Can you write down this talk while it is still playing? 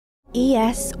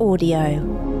ES Audio.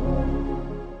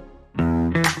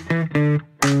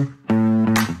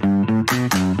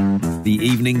 The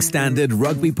Evening Standard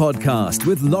Rugby Podcast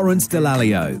with Lawrence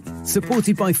Dallaglio,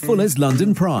 supported by Fuller's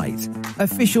London Pride,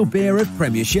 official beer of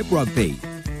Premiership Rugby.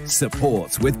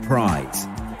 Support with pride.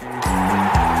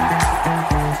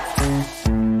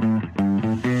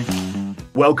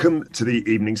 Welcome to the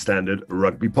Evening Standard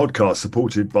Rugby Podcast,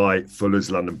 supported by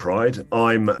Fuller's London Pride.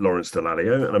 I'm Lawrence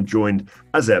Dallaglio, and I'm joined,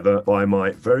 as ever, by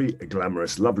my very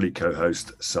glamorous, lovely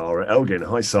co-host, Sarra Elgan.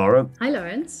 Hi, Sarra. Hi,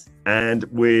 Lawrence. And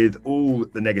with all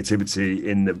the negativity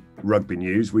in the rugby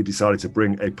news, we decided to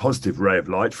bring a positive ray of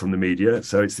light from the media.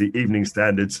 So it's the Evening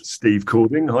Standard's Steve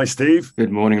Cording. Hi, Steve.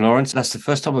 Good morning, Lawrence. That's the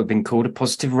first time I've been called a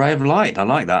positive ray of light. I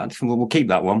like that. We'll keep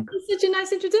that one. That's such a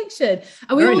nice introduction.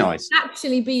 And we will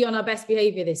actually be on our best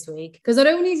behaviour this week, because not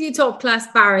only is he a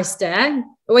top-class barrister,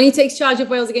 but when he takes charge of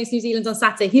Wales against New Zealand on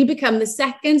Saturday, he'll become the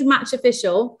second match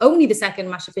official, only the second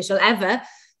match official ever,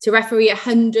 to referee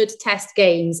 100 test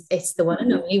games. It's the one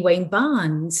and only Wayne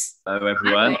Barnes. Hello,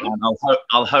 everyone. And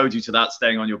I'll hold you to that,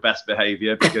 staying on your best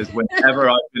behaviour, because whenever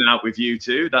I've been out with you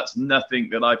two, that's nothing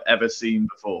that I've ever seen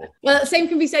before. Well, the same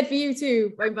can be said for you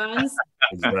too, Wayne Barnes.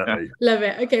 Exactly. Love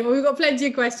it. Okay, well, we've got plenty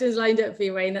of questions lined up for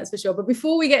you, Wayne, that's for sure. But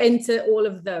before we get into all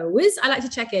of those, I like to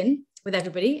check in with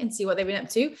everybody and see what they've been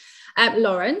up to.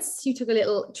 Lawrence, you took a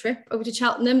little trip over to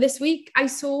Cheltenham this week. I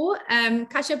saw,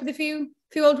 catch up with a few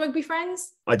old rugby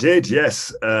friends. I did,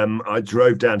 yes. I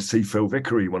drove down to see Phil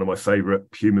Vickery, one of my favourite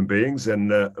human beings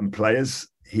and players.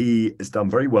 He has done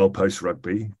very well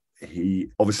post-rugby. He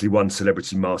obviously won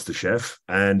Celebrity MasterChef,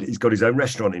 and he's got his own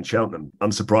restaurant in Cheltenham.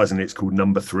 Unsurprisingly, it's called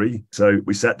Number 3. So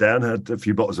we sat down, had a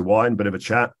few bottles of wine, bit of a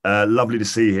chat. Lovely to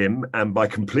see him. And by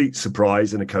complete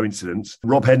surprise and a coincidence,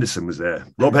 Rob Henderson was there.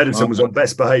 Rob Henderson was on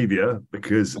best behaviour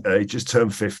because he just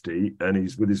turned 50, and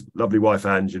he's with his lovely wife,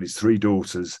 Ange, and his 3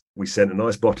 daughters. We sent a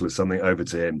nice bottle of something over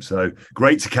to him. So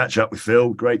great to catch up with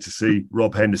Phil. Great to see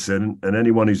Rob Henderson. And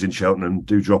anyone who's in Cheltenham,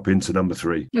 do drop into Number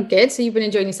 3. Oh, good. So you've been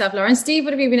enjoying yourself, Lawrence. Steve,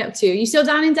 what have you been up to? Are you still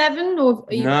down in Devon? Or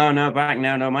are you... No, back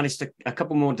now. No, managed a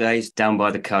couple more days down by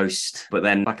the coast, but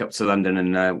then back up to London,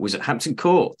 and was at Hampton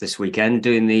Court this weekend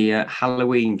doing the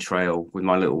Halloween trail with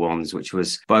my little ones, which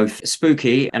was both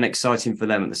spooky and exciting for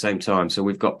them at the same time. So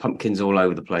we've got pumpkins all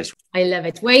over the place. I love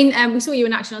it. Wayne, we saw you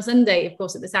in action on Sunday, of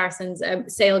course, at the Saracens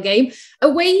Sale game.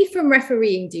 Away from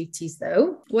refereeing duties,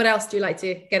 though, what else do you like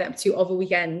to get up to over a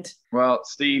weekend? Well,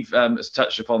 Steve has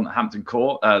touched upon Hampton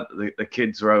Court. The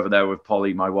kids were over there with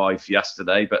Polly, my wife,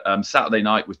 yesterday. But Saturday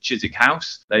night was Chiswick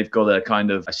House. They've got a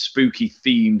kind of a spooky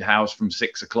themed house from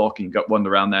 6 o'clock, and you got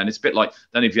wander around there. And it's a bit like, I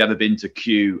don't know if you've ever been to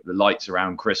Kew, the lights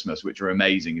around Christmas, which are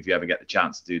amazing if you ever get the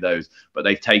chance to do those. But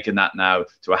they've taken that now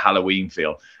to a Halloween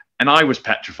feel. And I was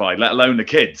petrified, let alone the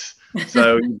kids.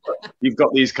 So you've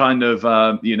got these kind of,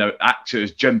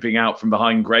 actors jumping out from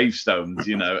behind gravestones,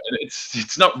 and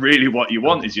it's not really what you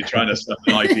want as you're trying to stuff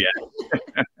an IPA.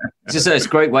 It's a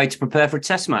great way to prepare for a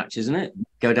test match, isn't it?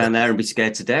 Go down there and be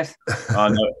scared to death. I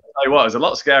know. It was a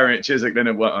lot scarier at Chiswick than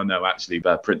it was. Oh, no, actually,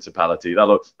 Principality.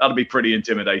 That'll be pretty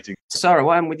intimidating. Sarah,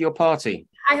 what happened with your party?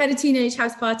 I had a teenage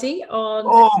house party on...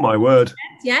 Oh, my word.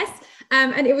 Yes.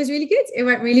 And it was really good. It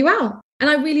went really well. And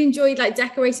I really enjoyed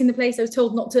decorating the place. I was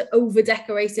told not to over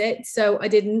decorate it, so I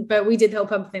didn't, but we did the whole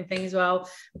pumpkin thing as well.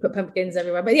 We put pumpkins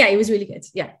everywhere, but yeah, it was really good.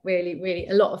 Yeah, really, really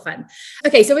a lot of fun.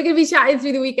 Okay, so we're going to be chatting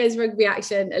through the weekend's rugby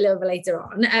action a little bit later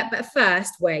on. But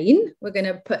first, Wayne, we're going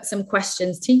to put some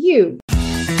questions to you.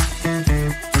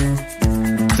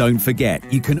 Don't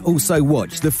forget, you can also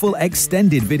watch the full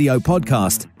extended video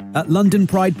podcast at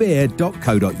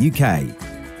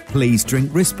londonpridebeer.co.uk. Please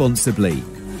drink responsibly.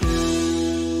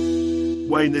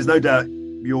 Wayne, there's no doubt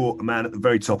you're a man at the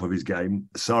very top of his game.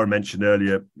 Sarah mentioned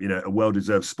earlier, a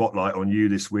well-deserved spotlight on you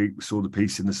this week. We saw the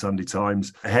piece in the Sunday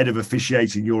Times ahead of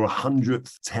officiating your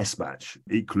 100th test match,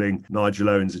 equaling Nigel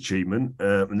Owen's achievement.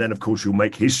 And then, of course, you'll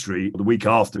make history the week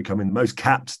after, becoming the most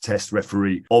capped test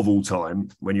referee of all time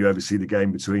when you oversee the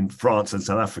game between France and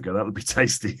South Africa. That'll be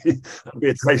tasty. That'll be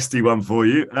a tasty one for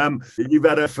you. You've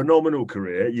had a phenomenal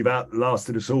career. You've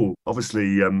outlasted us all.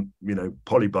 Obviously,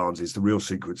 Polly Barnes is the real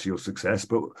secret to your success.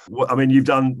 But,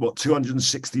 you've done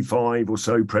 265 or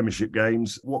so Premiership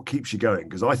games. What keeps you going?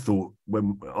 Because I thought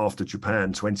after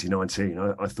Japan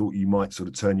 2019, I thought you might sort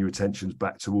of turn your attentions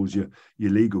back towards your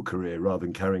legal career rather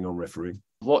than carrying on refereeing.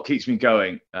 What keeps me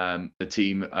going? The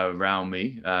team around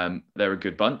me. They're a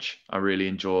good bunch. I really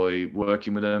enjoy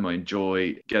working with them. I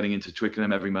enjoy getting into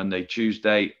Twickenham every Monday,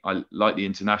 Tuesday. I like the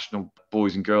international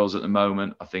boys and girls at the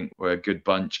moment. I think we're a good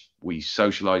bunch. We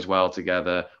socialise well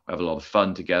together. We have a lot of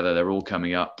fun together. They're all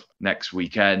coming up next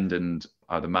weekend, and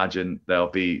I'd imagine there'll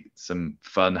be some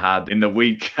fun had in the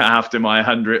week after my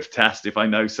 100th test, if I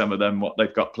know some of them, what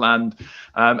they've got planned.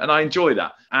 And I enjoy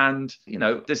that. And,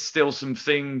 there's still some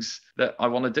things that I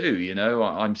want to do.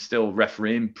 I'm still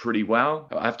refereeing pretty well.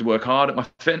 I have to work hard at my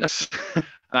fitness.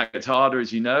 That gets harder,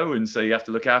 as you know, and so you have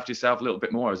to look after yourself a little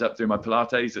bit more. I was up doing my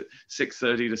Pilates at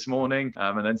 6:30 this morning,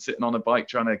 and then sitting on a bike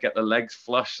trying to get the legs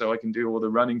flush so I can do all the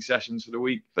running sessions for the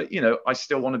week. But, I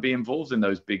still want to be involved in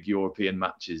those big European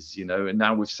matches, and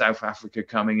now with South Africa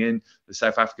coming in, the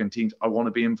South African teams, I want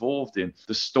to be involved in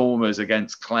the Stormers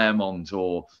against Claremont,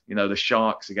 or, the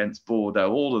Sharks against Bordeaux,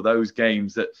 all of those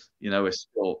games that, are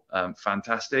still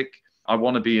fantastic. I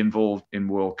want to be involved in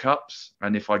World Cups.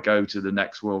 And if I go to the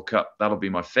next World Cup, that'll be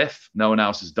my 5th. No one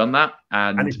else has done that.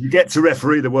 And if you get to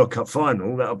referee the World Cup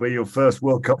final, that'll be your first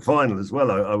World Cup final as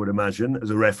well, I would imagine, as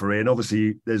a referee. And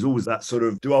obviously, there's always that sort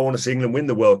of, do I want to see England win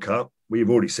the World Cup? We've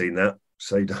already seen that.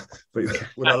 So, but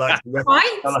would I like to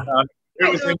referee? Who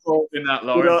was involved in that,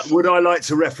 Lawrence? Would I like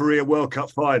to referee a World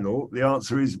Cup final? The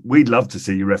answer is we'd love to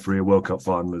see you referee a World Cup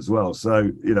final as well.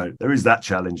 So, there is that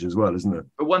challenge as well, isn't it?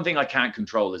 But one thing I can't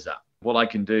control is that. What I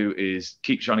can do is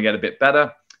keep trying to get a bit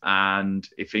better. And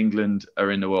if England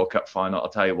are in the World Cup final, I'll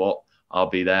tell you what,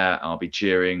 I'll be there. I'll be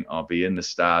cheering. I'll be in the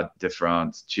Stade de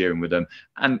France cheering with them.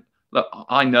 And look,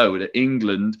 I know that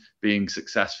England being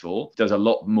successful does a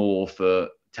lot more for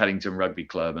Teddington Rugby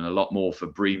Club and a lot more for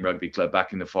Bream Rugby Club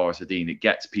back in the Forest of Dean. It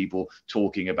gets people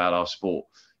talking about our sport.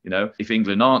 If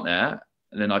England aren't there,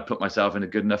 and then I put myself in a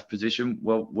good enough position,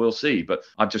 well, we'll see. But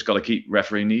I've just got to keep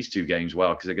refereeing these 2 games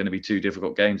well, because they're going to be 2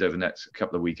 difficult games over the next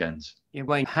couple of weekends. Yeah,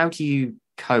 Wayne, how do you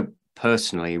cope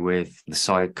personally with the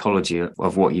psychology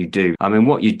of what you do? I mean,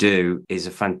 what you do is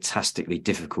a fantastically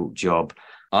difficult job.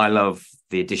 I love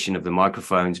the addition of the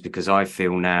microphones, because I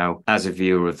feel now, as a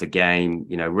viewer of the game,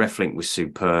 RefLink was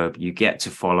superb. You get to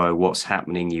follow what's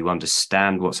happening. You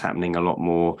understand what's happening a lot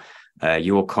more.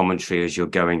 Your commentary as you're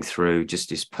going through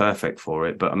just is perfect for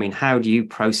it. But I mean, how do you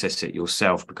process it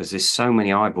yourself? Because there's so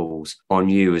many eyeballs on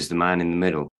you as the man in the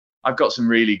middle. I've got some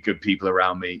really good people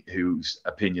around me whose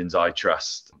opinions I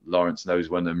trust. Lawrence knows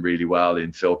one of them really well,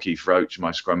 in Phil Keith Roach, my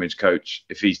scrummage coach.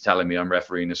 If he's telling me I'm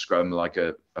refereeing a scrum like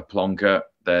a plonker,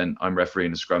 then I'm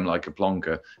refereeing a scrum like a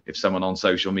plonker. If someone on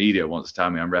social media wants to tell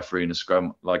me I'm refereeing a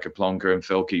scrum like a plonker, and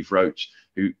Phil Keith Roach,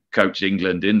 who coached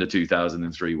England in the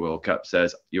 2003 World Cup,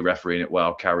 says you're refereeing it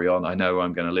well, carry on, I know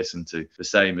I'm going to listen to. The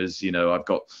same as, I've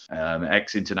got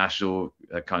ex-international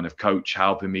kind of coach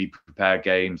helping me prepare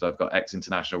games. I've got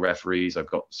ex-international referees. I've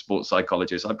got sports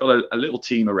psychologists. I've got a little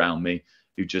team around me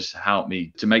who just help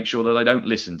me to make sure that I don't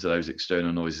listen to those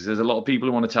external noises. There's a lot of people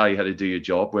who want to tell you how to do your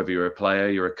job, whether you're a player,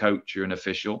 you're a coach, you're an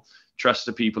official. Trust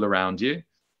the people around you,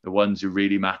 the ones who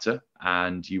really matter,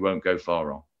 and you won't go far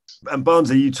wrong. And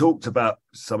Barnsley, you talked about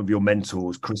some of your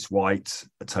mentors, Chris White,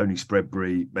 Tony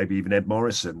Spreadbury, maybe even Ed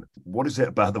Morrison. What is it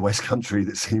about the West Country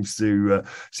that seems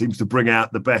to bring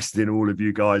out the best in all of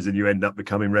you guys, and you end up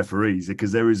becoming referees?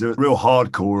 Because there is a real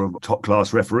hardcore of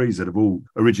top-class referees that have all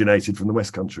originated from the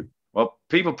West Country. Well,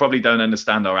 people probably don't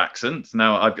understand our accents.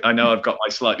 Now, I know I've got my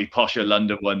slightly posher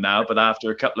London one now, but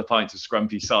after a couple of pints of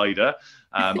scrumpy cider,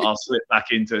 I'll slip back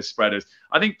into Spreaders.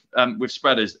 I think with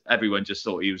Spreaders, everyone just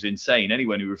thought he was insane.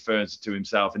 Anyone who refers to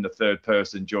himself in the third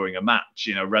person during a match,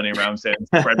 running around saying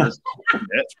Spreaders,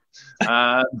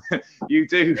 you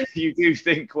do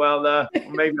think, well,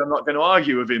 maybe I'm not going to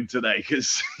argue with him today,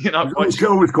 because it's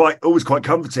always quite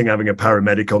comforting having a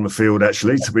paramedic on the field,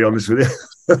 actually, to be honest with you.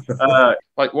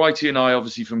 Like Whitey and I,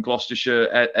 obviously from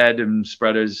Gloucestershire, Ed and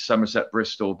Spreaders, Somerset,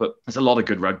 Bristol, but there's a lot of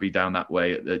good rugby down that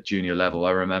way at the junior level.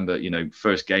 I remember,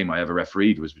 first game I ever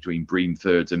refereed was between Bream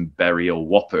Thirds and Bury Hill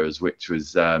Whoppers, which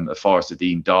was a Forest of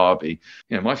Dean derby.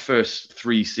 My first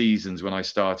 3 seasons when I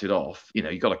started off,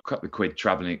 you got a couple of quid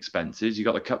travelling expenses, you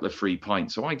got a couple of free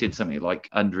pints. So I did something like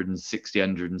 160,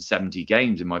 170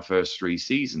 games in my first 3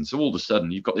 seasons. So all of a sudden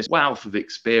you've got this wealth of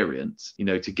experience,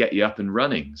 to get you up and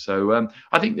running. So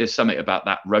I think there's something about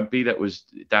that rugby that was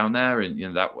down there,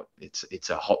 and that it's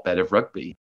a hotbed of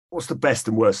rugby. What's the best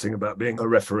and worst thing about being a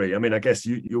referee? I mean, I guess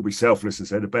you'll be selfless and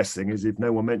say the best thing is if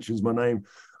no one mentions my name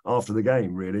after the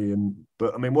game, really.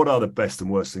 But I mean, what are the best and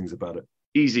worst things about it?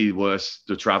 Easy worst,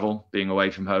 the travel, being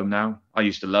away from home now. I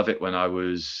used to love it when I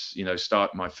was,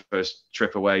 starting my first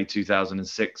trip away,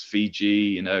 2006,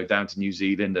 Fiji, down to New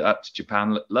Zealand, up to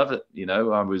Japan. Love it.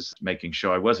 I was making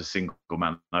sure I was a single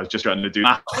man. I was just trying to do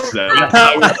maths there.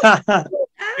 I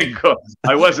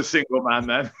was a single man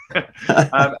then.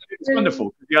 It's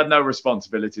wonderful. You had no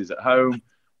responsibilities at home.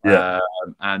 Yeah.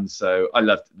 And so I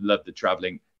loved the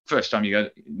traveling. First time you go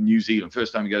to New Zealand,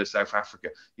 first time you go to South Africa,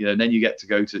 then you get to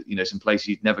go to, some places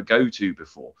you'd never go to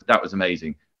before. That was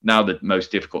amazing. Now the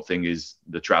most difficult thing is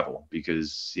the travel,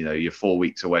 because you're 4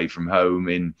 weeks away from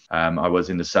home. I was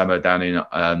in the summer down in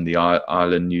the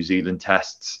Ireland New Zealand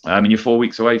tests, and you're 4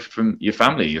 weeks away from your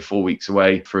family, you're 4 weeks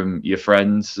away from your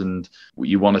friends, and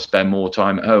you want to spend more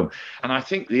time at home. And I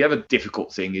think the other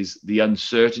difficult thing is the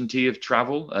uncertainty of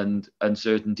travel and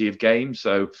uncertainty of games.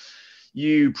 So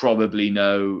you probably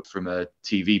know from a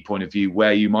TV point of view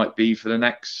where you might be for the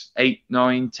next 8,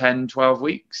 9, 10, 12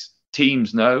 weeks.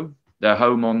 Teams know they're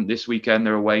home on this weekend,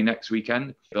 they're away next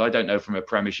weekend. But I don't know from a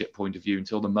Premiership point of view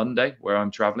until the Monday where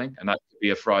I'm travelling, and that could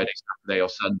be a Friday, Saturday or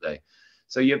Sunday.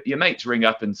 So your mates ring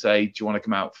up and say, do you want to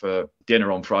come out for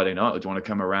dinner on Friday night, or do you want to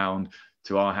come around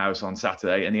to our house on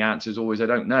Saturday? And the answer is always, I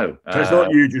don't know. So it's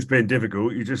not you just being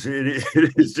difficult.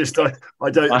 It's just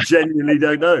I genuinely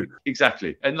don't know.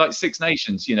 Exactly. And like Six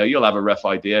Nations, you'll have a rough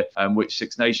idea which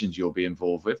Six Nations you'll be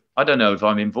involved with. I don't know if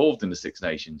I'm involved in the Six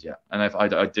Nations yet. And if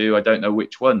I do, I don't know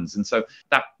which ones. And so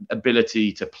that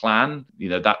ability to plan,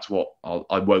 that's what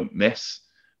I won't miss.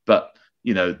 But,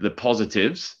 the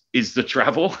positives is the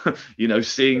travel,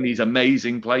 seeing these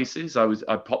amazing places.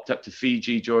 I popped up to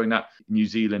Fiji during that New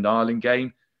Zealand-Ireland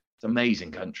game. It's an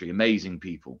amazing country, amazing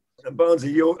people. And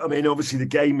Barnsley, obviously the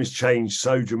game has changed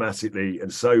so dramatically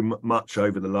and so much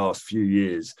over the last few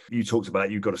years. You talked about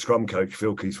you've got a scrum coach,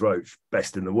 Phil Keith-Roach,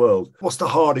 best in the world. What's the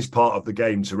hardest part of the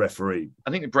game to referee?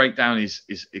 I think the breakdown is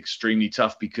extremely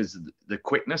tough because of the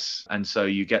quickness. And so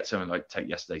you get someone like, take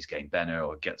yesterday's game, Benner,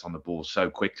 or gets on the ball so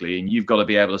quickly, and you've got to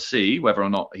be able to see whether or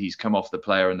not he's come off the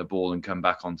player and the ball and come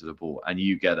back onto the ball. And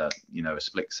you get a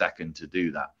split second to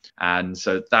do that. And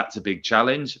so that's a big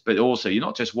challenge. But also, you're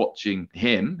not just watching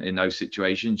him in those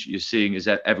situations. You're seeing is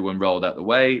everyone rolled out the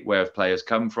way, where have players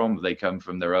come from? Have they come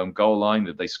from their own goal line?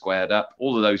 Have they squared up?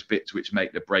 All of those bits which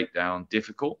make the breakdown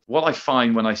difficult. What I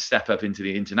find when I step up into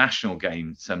the international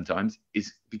game sometimes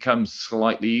is becomes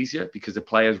slightly easier because the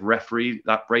players referee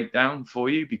that breakdown for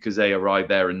you, because they arrive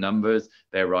there in numbers,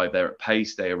 they arrive there at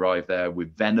pace, they arrive there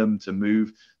with venom to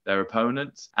move their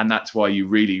opponents. And that's why you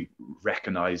really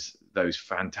recognize those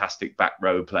fantastic back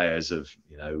row players of,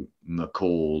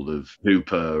 McCall, of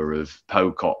Hooper, of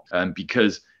Pocock,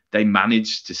 because they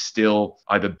managed to still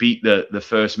either beat the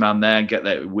first man there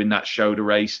and win that shoulder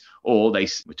race, or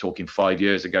we're talking 5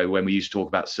 years ago when we used to talk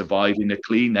about surviving the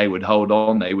clean, they would hold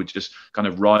on, they would just kind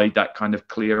of ride that kind of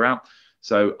clear out.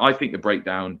 So I think the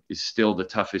breakdown is still the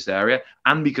toughest area,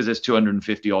 and because there's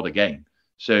 250 odd a game.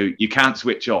 So you can't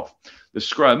switch off. The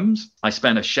scrums, I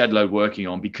spend a shed load working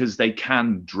on because they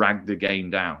can drag the game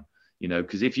down.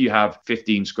 Because if you have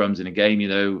 15 scrums in a game,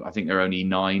 I think there are only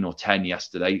 9 or 10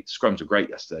 yesterday. Scrums were great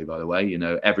yesterday, by the way.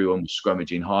 Everyone was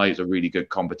scrummaging high. It's a really good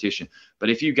competition. But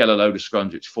if you get a load of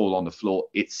scrums which fall on the floor,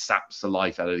 it saps the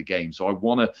life out of the game. So I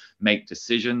want to make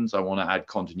decisions. I want to add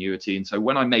continuity. And so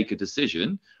when I make a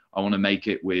decision, I want to make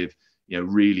it with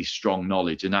really strong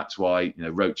knowledge. And that's why,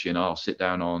 Roachy and I'll sit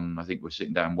down I think we're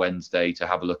sitting down Wednesday to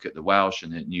have a look at the Welsh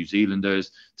and the New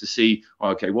Zealanders to see,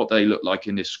 okay, what do they look like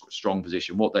in this strong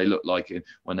position? What they look like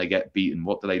when they get beaten?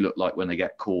 What do they look like when they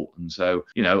get caught? And so,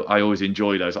 I always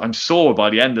enjoy those. I'm sore by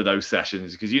the end of those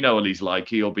sessions because what he's like.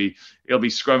 He'll be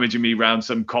scrummaging me around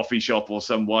some coffee shop or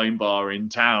some wine bar in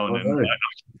town.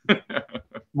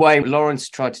 Wayne, Lawrence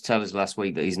tried to tell us last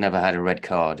week that he's never had a red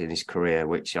card in his career,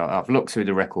 which I've looked through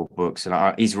the record books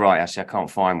and he's right, actually, I can't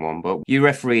find one. But you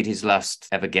refereed his last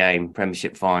ever game,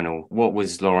 Premiership Final. What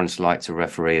was Lawrence like to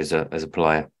referee as a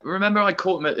player? Remember, I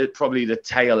caught him at probably the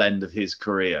tail end of his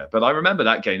career. But I remember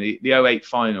that game, the 08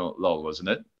 final, Lol, wasn't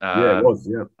it? Yeah, it was,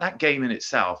 yeah. That game in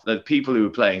itself, the people who were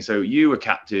playing, so you were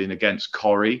captain against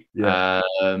Corrie. Yeah.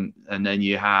 And then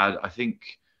you had, I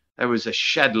think, there was a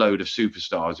shed load of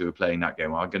superstars who were playing that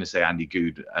game. Well, I'm going to say Andy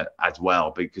Good as well,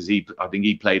 because I think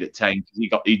he played at 10.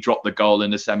 He dropped the goal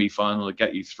in the semi-final to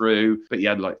get you through. But you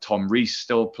had like Tom Rees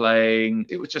still playing.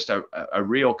 It was just a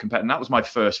real competitor. And that was my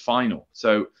first final.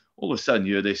 So all of a sudden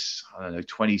you're this,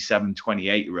 27,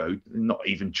 28-year-old, not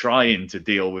even trying to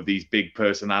deal with these big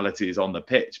personalities on the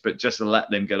pitch, but just to let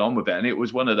them get on with it. And it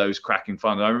was one of those cracking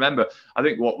finals. I remember, I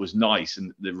think what was nice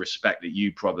and the respect that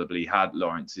you probably had,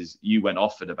 Lawrence, is you went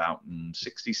off at about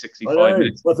 60, 65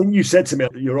 minutes. I think you said to me,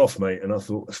 you're off, mate. And I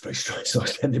thought, that's very strange. So I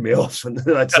sending me off. And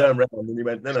then I turned around and you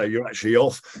went, no, you're actually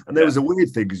off. And there was a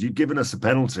weird thing because you'd given us a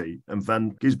penalty and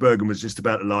Van Gisbergen was just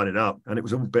about to line it up. And it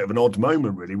was a bit of an odd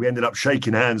moment, really. We ended up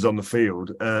shaking hands on the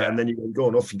field and then you went, go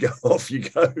on, off you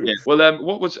go. Yeah. Well,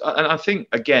 and I think,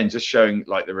 again, just showing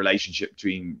like the relationship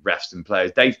between refs and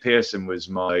players. Dave Pearson was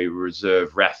my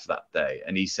reserve ref that day.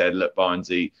 And he said, look,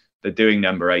 Barnesy, they're doing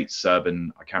number 8 sub,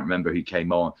 and I can't remember who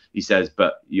came on. He says,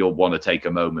 but you'll want to take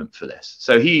a moment for this.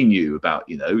 So he knew about,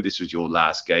 this was your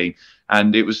last game.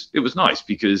 And it was nice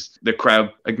because the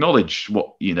crowd acknowledged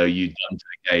what, you'd done to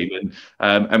the game.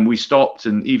 And we stopped,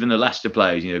 and even the Leicester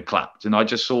players, clapped. And I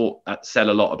just thought that said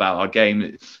a lot about our game.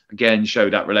 It, again,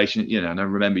 showed that relation, and I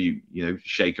remember you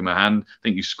shaking my hand. I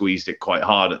think you squeezed it quite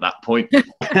hard at that point. That's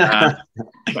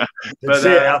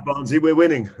it, out, Barnsley, we're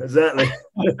winning. Exactly.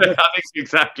 I think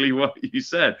exactly what you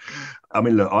said. I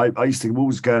mean, look, I used to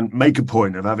always go and make a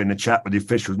point of having a chat with the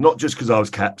officials, not just because I was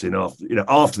captain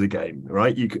after the game,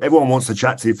 right? Everyone wants to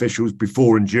chat to the officials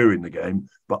before and during the game,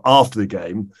 but after the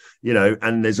game,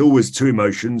 and there's always two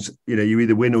emotions. You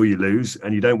either win or you lose,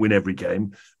 and you don't win every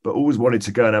game, but always wanted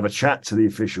to go and have a chat to the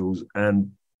officials.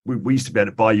 And we used to be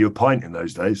able to buy you a pint in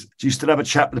those days. Do you still have a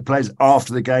chat with the players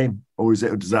after the game, or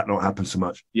does that not happen so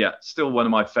much? Yeah, still one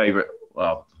of my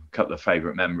a couple of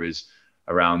favourite memories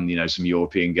around, some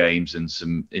European games and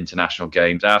some international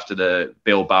games. After the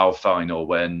Bilbao final,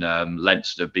 when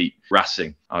Leinster beat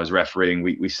Racing, I was refereeing.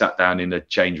 We sat down in the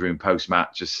change room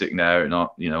post-match, just sitting there, and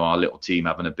our little team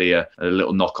having a beer. A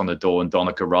little knock on the door, and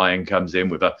Donica Ryan comes in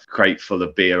with a crate full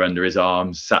of beer under his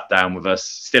arms, sat down with us,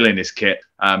 still in his kit,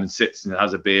 and sits and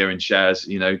has a beer and shares,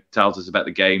 tells us about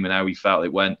the game and how he felt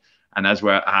it went. And as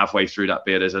we're halfway through that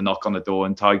beer, there's a knock on the door,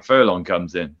 and Ty Furlong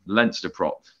comes in, Leinster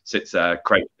prop, sits there,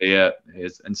 crate beer.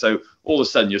 And so all of a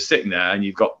sudden you're sitting there and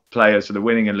you've got players for the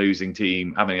winning and losing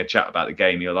team having a chat about the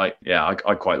game. You're like, yeah,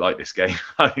 I quite like this game.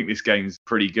 I think this game's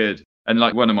pretty good. And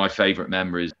like one of my favourite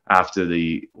memories after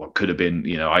what could have been,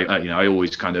 I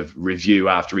always kind of review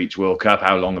after each World Cup,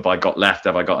 how long have I got left?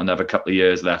 Have I got another couple of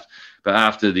years left? But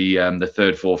after the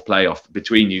third, fourth playoff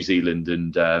between New Zealand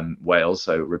and Wales,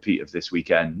 so repeat of this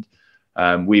weekend,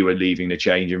 we were leaving the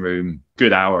changing room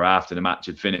good hour after the match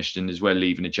had finished. And as we're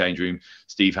leaving the changing room,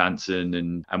 Steve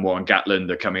Hansen and Warren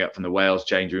Gatland are coming up from the Wales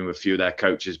changing room with a few of their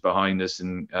coaches behind us.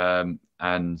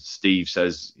 And Steve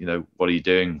says, what are you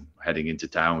doing heading into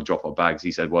town? We'll drop our bags.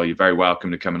 He said, well, you're very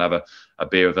welcome to come and have a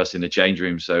beer with us in the changing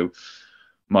room. So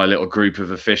my little group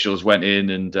of officials went in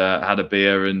and had a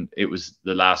beer, and it was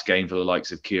the last game for the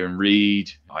likes of Kieran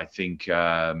Reid. I think could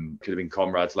have been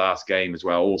Conrad's last game as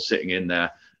well, all sitting in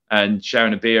there and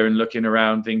sharing a beer and looking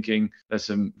around thinking there's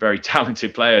some very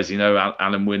talented players.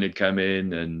 Alan Wynne had come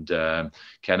in, and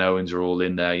Ken Owens are all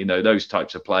in there. Those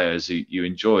types of players who you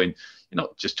enjoy. And you're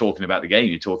not just talking about the game,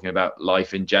 you're talking about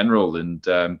life in general. And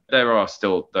there are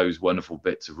still those wonderful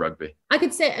bits of rugby. I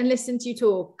could sit and listen to you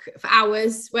talk for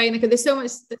hours, Wayne. There's so many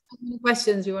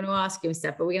questions we want to ask you and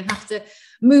stuff, but we're going to have to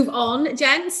move on.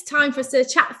 Gents, time for us to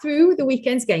chat through the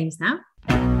weekend's games now.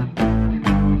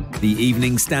 The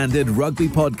Evening Standard Rugby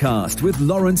Podcast with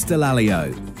Lawrence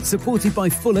Dallaglio, supported by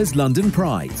Fuller's London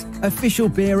Pride, official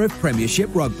beer of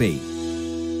Premiership Rugby.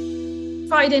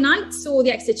 Friday night saw the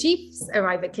Exeter Chiefs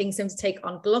arrive at Kingston to take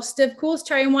on Gloucester. Of course,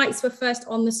 Cherry and Whites were first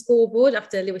on the scoreboard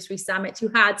after Lewis Rees-Zammit, who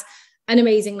had an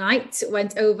amazing night,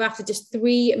 went over after just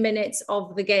 3 minutes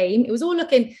of the game. It was all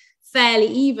looking fairly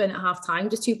even at half-time,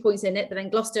 just 2 points in it, but then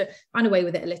Gloucester ran away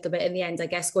with it a little bit in the end, I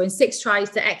guess, scoring 6 tries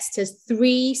to Exeter's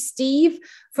 3. Steve,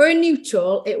 for a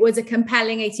neutral, it was a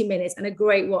compelling 80 minutes and a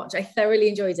great watch. I thoroughly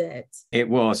enjoyed it. It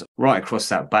was right across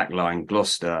that back line,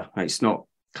 Gloucester. It's not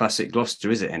classic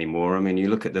Gloucester, is it anymore? I mean, you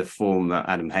look at the form that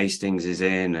Adam Hastings is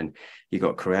in, and you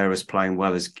got Carreras playing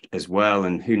well as well,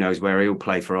 and who knows where he'll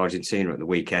play for Argentina at the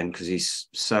weekend, because he's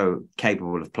so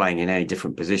capable of playing in any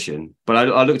different position. But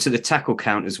I looked at the tackle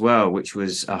count as well, which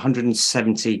was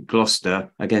 170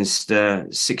 Gloucester against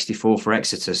 64 for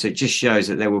Exeter. So it just shows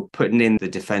that they were putting in the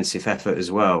defensive effort as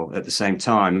well at the same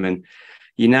time. And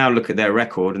you now look at their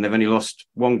record, and they've only lost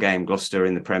one game, Gloucester,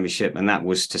 in the Premiership, and that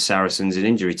was to Saracens in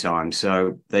injury time.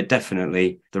 So they're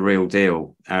definitely the real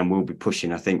deal and will be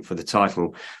pushing, I think, for the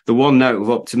title. The one note of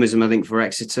optimism, I think, for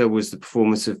Exeter was the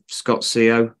performance of Scott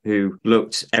Seo, who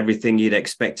looked everything you'd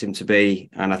expect him to be.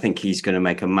 And I think he's going to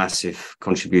make a massive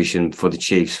contribution for the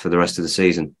Chiefs for the rest of the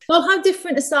season. Well, how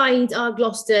different a side are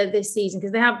Gloucester this season?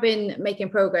 Because they have been making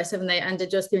progress, haven't they, under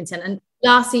Just Skivington? And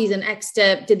last season,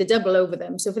 Exeter did the double over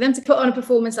them. So for them to put on a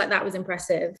performance like that was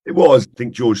impressive. It was. I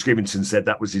think George Skivington said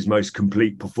that was his most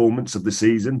complete performance of the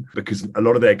season, because a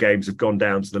lot of their games have gone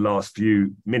down to the last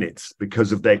few minutes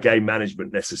because of their game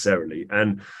management necessarily.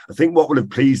 And I think what will have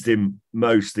pleased him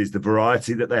most is the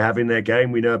variety that they have in their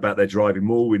game. We know about their driving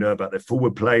maul, we know about their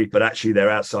forward play, but actually their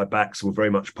outside backs were very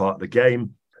much part of the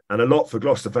game, and a lot for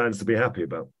Gloucester fans to be happy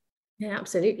about. Yeah,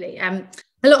 absolutely.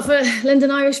 A lot for London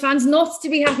Irish fans not to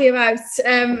be happy about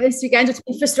this weekend, or to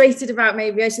be frustrated about,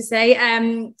 maybe I should say.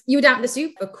 You were down at the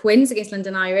Soup for Quins against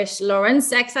London Irish.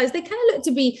 Lawrence, Exercise, they kind of looked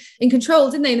to be in control,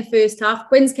 didn't they, in the first half?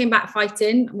 Quins came back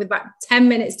fighting with about 10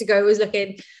 minutes to go. It was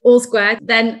looking all square.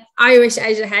 Then Irish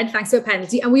edged ahead thanks to a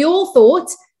penalty. And we all thought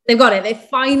They've got it. They're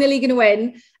finally going to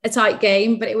win a tight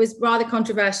game, but it was rather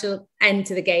controversial end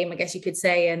to the game, I guess you could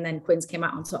say. And then Quins came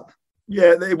out on top.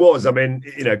 Yeah, it was. I mean,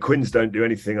 Quins don't do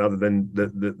anything other than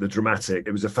the dramatic.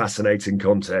 It was a fascinating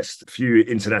contest. A few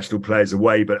international players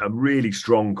away, but a really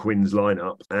strong Quins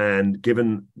lineup. And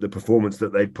given the performance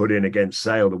that they put in against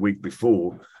Sale the week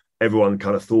before, everyone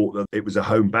kind of thought that it was a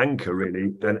home banker,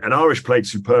 really. And Irish played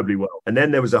superbly well. And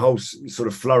then there was a whole sort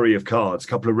of flurry of cards, a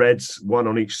couple of reds, one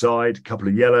on each side, a couple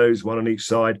of yellows, one on each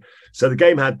side. So the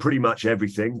game had pretty much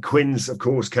everything. Quins, of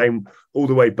course, came all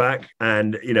the way back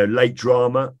and, late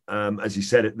drama. As you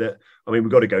said, we've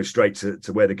got to go straight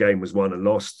to where the game was won and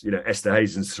lost.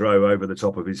 Esterhazen's throw over the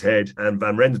top of his head, and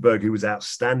Van Rensburg, who was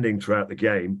outstanding throughout the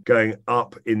game, going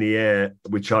up in the air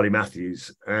with Charlie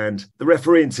Matthews. And the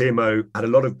referee and TMO had a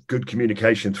lot of good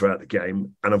communication throughout the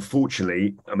game. And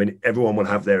unfortunately, everyone will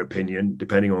have their opinion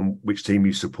depending on which team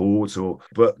you support,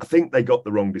 but I think they got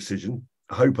the wrong decision.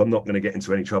 I hope I'm not going to get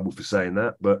into any trouble for saying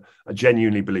that, but I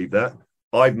genuinely believe that.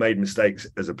 I've made mistakes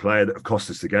as a player that have cost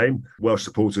us the game. Welsh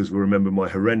supporters will remember my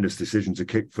horrendous decision to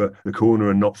kick for the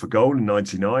corner and not for goal in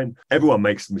 '99. Everyone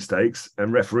makes mistakes,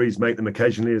 and referees make them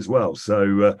occasionally as well.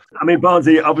 So,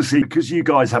 Barnsley, obviously, because you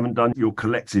guys haven't done your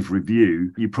collective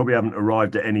review, you probably haven't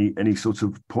arrived at any sort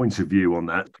of point of view on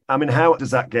that. How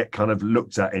does that get kind of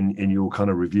looked at in your kind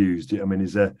of reviews?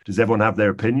 Does everyone have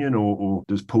their opinion, or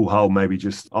does Paul Hull maybe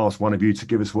just ask one of you to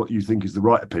give us what you think is the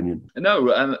right opinion?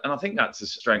 No, and I think that's the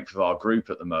strength of our group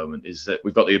at the moment, is that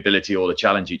we've got the ability all to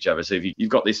challenge each other. So if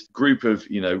you've got this group of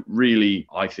really,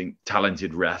 I think,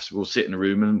 talented refs, we'll sit in a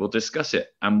room and we'll discuss it,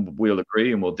 and we'll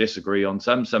agree and we'll disagree on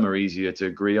some are easier to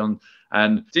agree on.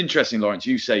 And it's interesting, Lawrence,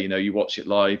 you say you watch it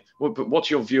live, but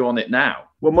what's your view on it now?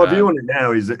 Well, my view on it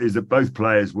now is that both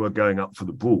players were going up for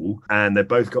the ball and they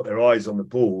both got their eyes on the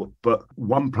ball, but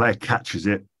one player catches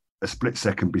it a split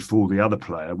second before the other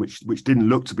player, which didn't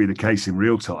look to be the case in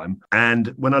real time. And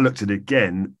when I looked at it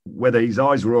again, whether his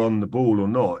eyes were on the ball or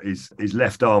not, his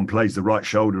left arm plays the right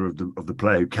shoulder of the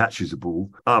player who catches the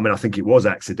ball. I think it was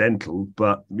accidental,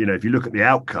 but if you look at the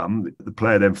outcome, the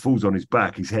player then falls on his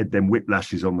back, his head then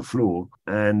whiplashes on the floor.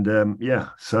 And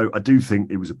so I do think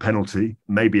it was a penalty,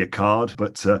 maybe a card,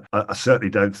 but I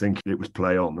certainly don't think it was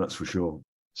play on, that's for sure.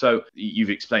 So you've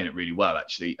explained it really well,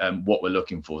 actually, what we're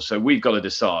looking for. So we've got to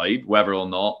decide whether or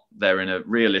not they're in a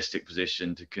realistic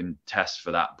position to contest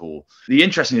for that ball. The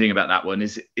interesting thing about that one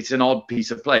is it's an odd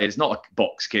piece of play. It's not a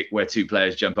box kick where two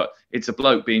players jump up. It's a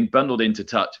bloke being bundled into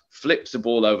touch, flips the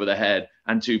ball over the head,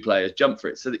 and two players jump for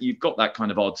it, so that you've got that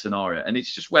kind of odd scenario. And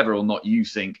it's just whether or not you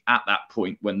think at that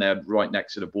point, when they're right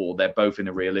next to the ball, they're both in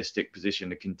a realistic position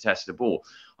to contest the ball.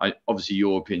 Obviously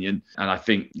your opinion, and I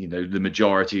think the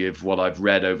majority of what I've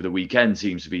read over the weekend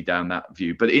seems to be down that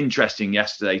view. But interesting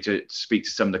yesterday to speak to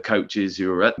some of the coaches who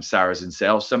were at Sarra's and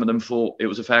Sale. Some of them thought it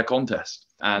was a fair contest.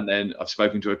 And then I've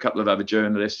spoken to a couple of other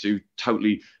journalists who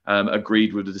totally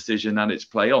agreed with the decision and its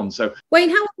play on. So,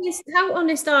 Wayne, how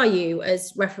honest are you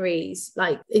as referees,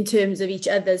 like in terms of each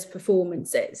other's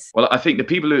performances? Well, I think the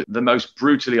people who are the most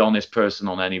brutally honest person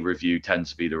on any review tends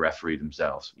to be the referee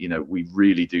themselves. We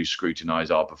really do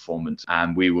scrutinise our performance,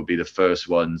 and we will be the first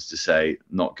ones to say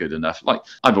not good enough. Like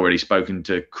I've already spoken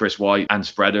to Chris White and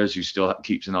Spreaders, who still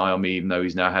keeps an eye on me, even though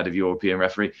he's now head of European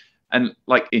referee. And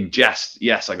like in jest,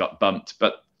 yes, I got bumped,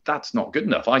 but that's not good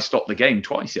enough. I stopped the game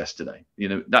twice yesterday.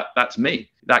 That's me.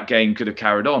 That game could have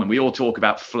carried on. And we all talk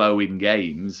about flow in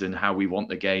games and how we want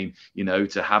the game,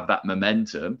 to have that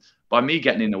momentum. By me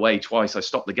getting in the way twice, I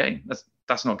stopped the game.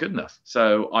 That's not good enough.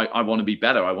 So I want to be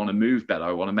better. I want to move better.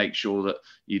 I want to make sure that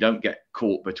you don't get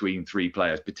caught between three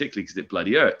players, particularly because it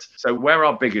bloody hurts. So we're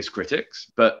our biggest critics.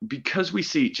 But because we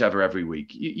see each other every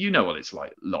week, you know what it's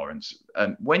like, Lawrence.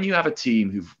 When you have a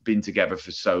team who've been together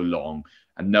for so long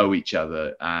and know each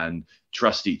other and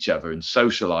trust each other and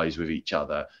socialize with each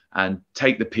other and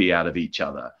take the pee out of each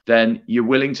other, then you're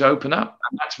willing to open up.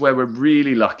 And that's where we're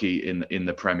really lucky in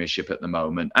the Premiership at the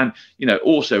moment. And,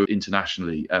 also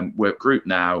internationally, we're a group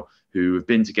now who have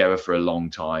been together for a long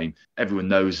time. Everyone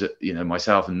knows that,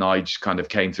 myself and Nige kind of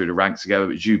came through the ranks together,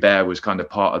 but Joubert was kind of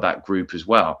part of that group as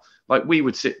well. Like we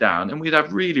would sit down and we'd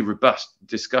have really robust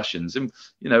discussions and,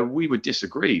 we would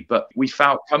disagree, but we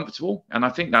felt comfortable. And I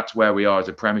think that's where we are as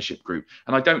a Premiership group.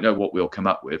 And I don't know what we'll come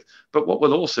up with, but what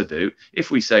we'll also do, if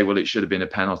we say, well, it should have been a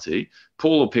penalty,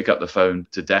 Paul will pick up the phone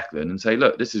to Declan and say,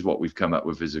 look, this is what we've come up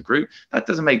with as a group. That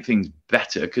doesn't make things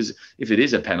better, because if it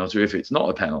is a penalty, or if it's not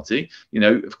a penalty,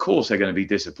 of course they're going to be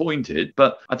disappointed.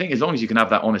 But I think as long as you can have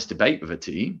that honest debate with a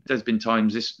team, there's been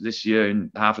times this year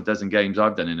in half a dozen games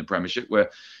I've done in the Premiership where,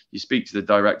 you speak to the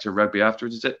director of rugby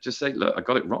afterwards, just say, look, I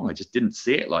got it wrong. I just didn't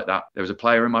see it like that. There was a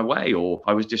player in my way, or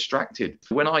I was distracted.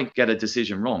 When I get a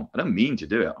decision wrong, I don't mean to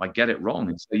do it. I get it wrong.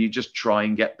 And so you just try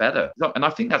and get better. And I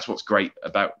think that's what's great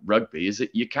about rugby, is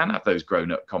that you can have those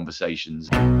grown-up conversations.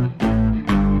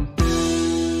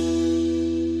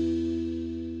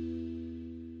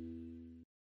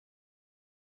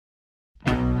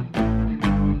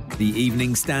 The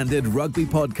Evening Standard Rugby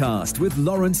Podcast with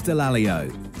Lawrence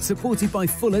Dallaglio, supported by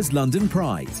Fuller's London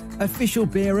Pride, official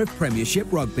beer of Premiership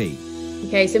Rugby.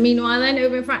 Okay, so meanwhile then,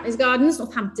 over in Franklin's Gardens,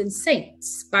 Northampton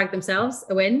Saints bagged themselves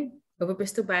a win over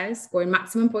Bristol Bears, scoring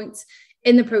maximum points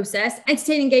in the process.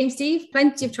 Entertaining game, Steve,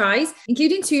 plenty of tries,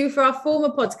 including 2 for our former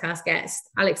podcast guest,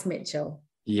 Alex Mitchell.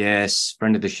 Yes,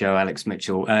 friend of the show, Alex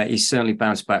Mitchell. He's certainly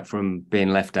bounced back from being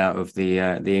left out of the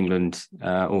England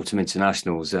Autumn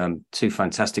Internationals. 2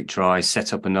 fantastic tries,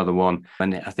 set up another one,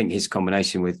 and I think his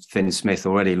combination with Finn Smith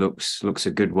already looks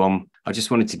a good one. I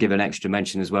just wanted to give an extra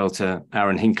mention as well to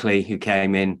Aaron Hinkley, who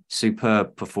came in.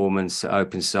 Superb performance at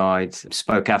open side.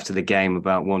 Spoke after the game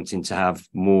about wanting to have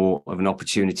more of an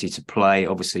opportunity to play.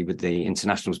 Obviously, with the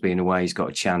internationals being away, he's got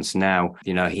a chance now.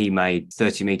 You know, he made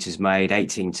 30 metres made,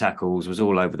 18 tackles, was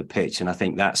all over the pitch. And I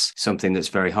think that's something that's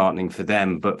very heartening for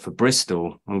them. But for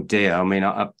Bristol, oh dear. I mean,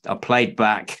 I played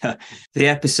back the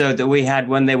episode that we had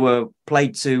when they were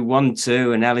played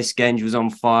 1-2 and Alice Genge was on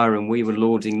fire and we were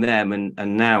lauding them.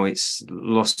 And now it's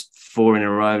lost 4 in a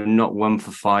row, not won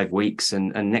for 5 weeks.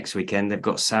 And next weekend they've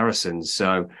got Saracens.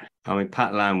 So, I mean,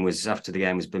 Pat Lam was, after the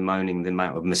game, was bemoaning the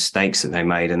amount of mistakes that they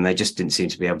made, and they just didn't seem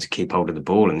to be able to keep hold of the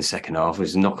ball in the second half. It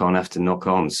was knock on after knock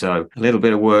on. So a little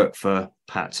bit of work for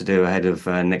Pat to do ahead of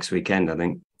next weekend, I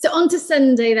think. So on to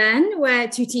Sunday then, where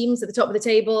 2 teams at the top of the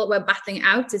table were battling it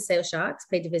out as Sale Sharks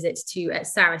paid a visit to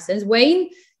Saracens. Wayne,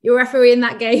 your referee in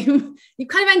that game, you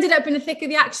kind of ended up in the thick of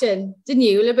the action, didn't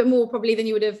you? A little bit more probably than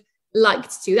you would have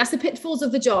liked to. That's the pitfalls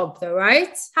of the job though,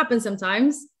 right? Happens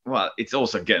sometimes. Well, it's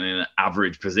also getting in an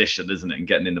average position, isn't it? And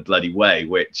getting in the bloody way,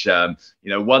 which,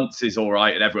 once is all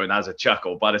right and everyone has a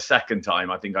chuckle. By the second time,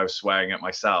 I think I was swearing at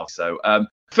myself. So,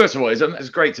 first of all, it's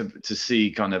great to see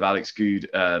kind of Alex Good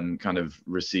kind of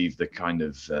receive the kind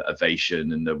of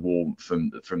ovation and the warmth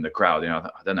from the crowd. You know,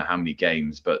 I don't know how many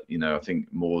games, but, you know, I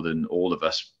think more than all of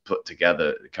us put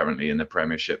together currently in the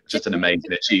Premiership. Just an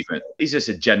amazing achievement. He's just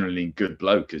a genuinely good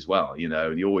bloke as well. You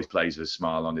know, he always plays with a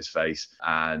smile on his face.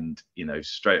 And, you know,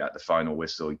 straight at the final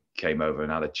whistle, he came over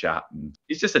and had a chat. And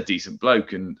he's just a decent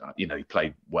bloke. And, you know, he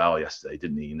played well yesterday,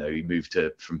 didn't he? You know, he moved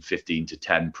from 15 to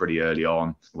 10 pretty early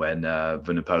on when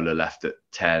Vunipola left at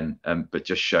 10, but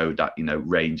just showed that, you know,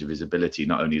 range of his ability,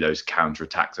 not only those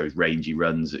counter-attacks, those rangy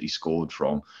runs that he scored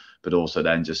from, but also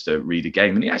then just to read a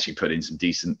game. And he actually put in some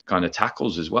decent kind of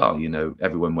tackles as well. You know,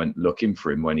 everyone went looking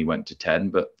for him when he went to 10,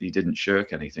 but he didn't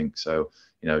shirk anything. So,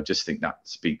 you know, just think that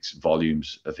speaks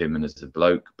volumes of him and as a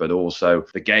bloke. But also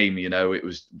the game, you know, it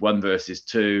was 1 versus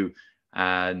 2.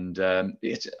 And I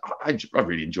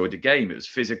really enjoyed the game. It was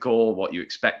physical, what you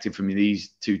expected from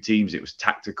these 2 teams. It was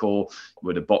tactical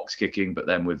with a box kicking, but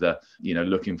then with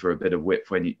looking for a bit of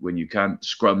width when you can.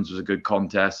 Scrums was a good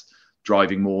contest.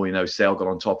 Driving more, you know, Sale got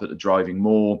on top at the driving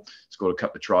more, scored a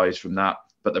couple of tries from that.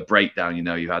 But the breakdown, you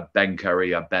know, you had Ben Curry,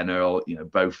 you had Ben Earl, you know,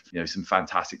 both, you know, some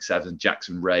fantastic 7s,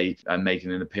 Jackson Ray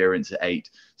making an appearance at 8.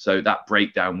 So that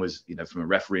breakdown was, you know, from a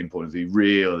refereeing point of view,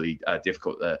 really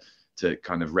difficult to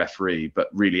kind of referee, but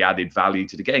really added value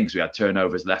to the game because we had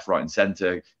turnovers left, right and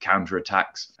centre, counter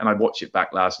attacks. And I watched it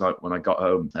back last night when I got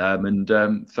home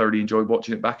and thoroughly enjoyed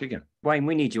watching it back again. Wayne,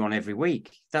 we need you on every week.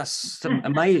 That's some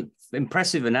amazing,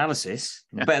 impressive analysis,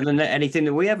 better than anything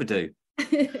that we ever do.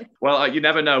 Well, you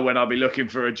never know when I'll be looking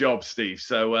for a job, Steve.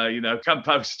 So, come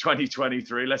post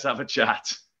 2023, let's have a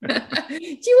chat. Do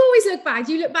you always look back?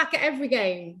 Do you look back at every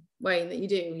game, Wayne, that you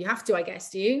do? You have to, I guess,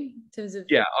 do you? In terms of...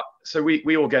 Yeah, so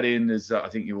we all get in, as I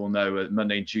think you all know,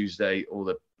 Monday and Tuesday, all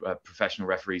the professional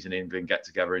referees in England get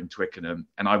together in Twickenham.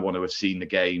 And I want to have seen the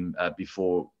game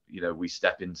before, you know, we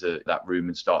step into that room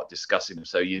and start discussing them.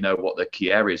 So you know what the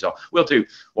key areas are. We'll do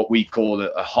what we call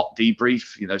a hot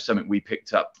debrief, you know, something we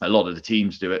picked up. A lot of the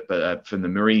teams do it, but from the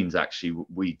Marines, actually,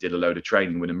 we did a load of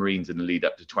training with the Marines in the lead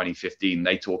up to 2015.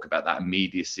 They talk about that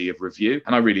immediacy of review.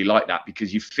 And I really like that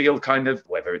because you feel kind of,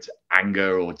 whether it's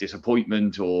anger or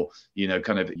disappointment or, you know,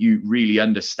 kind of you really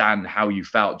understand how you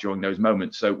felt during those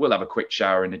moments. So we'll have a quick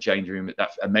shower in the changing room at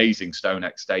that amazing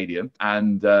StoneX Stadium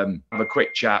and have a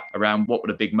quick chat around what were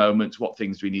the big moments, what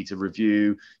things we need to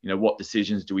review, you know, what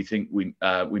decisions do we think we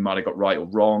might have got right or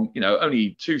wrong, you know,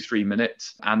 only 2-3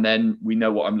 minutes. And then we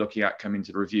know what I'm looking at coming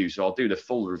to the review. So I'll do the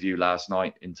full review last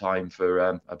night in time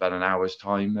for about an hour's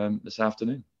time this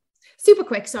afternoon. Super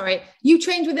quick, sorry. You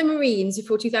trained with the Marines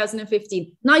before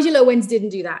 2015. Nigel Owens didn't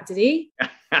do that, did he?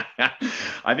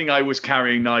 I think I was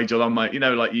carrying Nigel on my,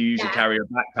 like you usually carry a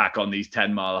backpack on these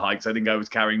 10-mile hikes. I think I was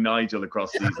carrying Nigel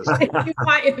across these. I think you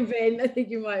might have been.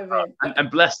 And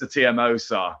bless the TMO,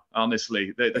 Sarra,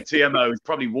 honestly. The TMOs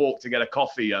probably walk to get a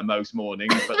coffee most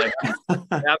mornings, but they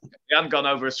haven't gone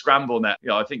over a scramble net.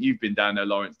 I think you've been down there,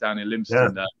 Lawrence, down in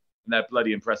Lympstone. Yeah. And they're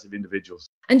bloody impressive individuals.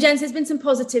 And gents, there's been some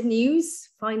positive news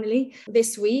finally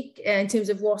this week in terms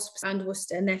of Wasps and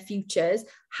Worcester and their futures.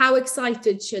 How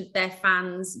excited should their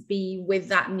fans be with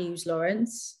that news,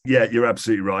 Lawrence? Yeah, you're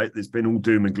absolutely right. There's been all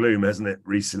doom and gloom, hasn't it,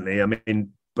 recently? I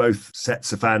mean, both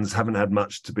sets of fans haven't had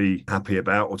much to be happy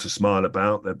about or to smile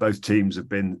about. Both teams have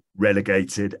been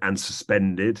relegated and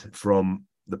suspended from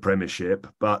the Premiership.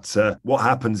 But what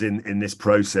happens in this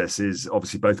process is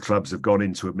obviously both clubs have gone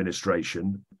into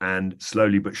administration, and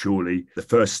slowly but surely the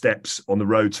first steps on the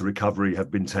road to recovery have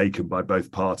been taken by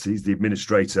both parties. The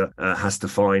administrator has to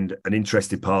find an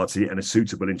interested party and a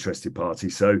suitable interested party.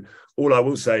 So all I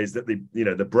will say is that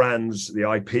the brands,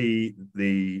 the IP,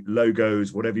 the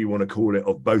logos, whatever you want to call it,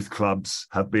 of both clubs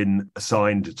have been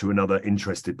assigned to another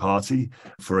interested party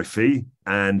for a fee.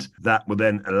 And that will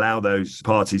then allow those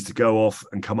parties to go off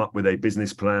and come up with a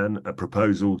business plan, a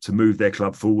proposal to move their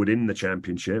club forward in the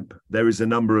Championship. There is a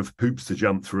number of hoops to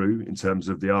jump through in terms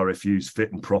of the RFU's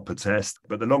fit and proper test.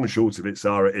 But the long and short of it,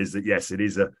 Sarra, is that, yes, it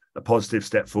is a positive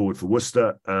step forward for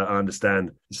Worcester. I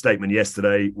understand the statement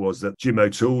yesterday was that Jim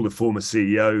O'Toole, the former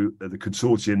CEO of the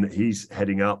consortium that he's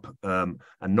heading up,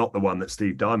 and not the one that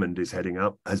Steve Diamond is heading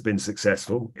up, has been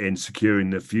successful in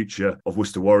securing the future of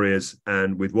Worcester Warriors.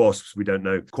 And with Wasps, we don't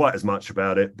know quite as much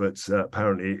about it, but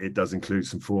apparently it does include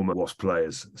some former Wasp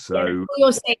players. So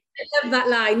you're saying, I love that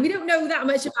line. We don't know that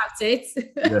much about it.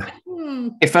 Yeah.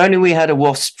 If only we had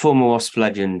a former Wasp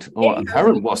legend or a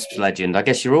current Wasp legend. I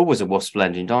guess you're always a Wasp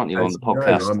legend, aren't you, on the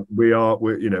podcast?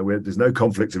 We're there's no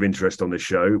conflict of interest on this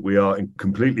show. We are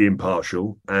completely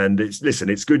impartial, and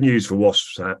it's good news for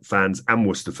Wasps fans and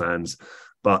Worcester fans,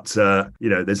 but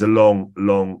there's a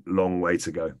long way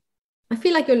to go. I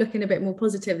feel like you're looking a bit more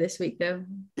positive this week, though.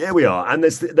 Yeah, we are, and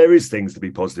there is things to be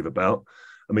positive about.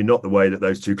 I mean, not the way that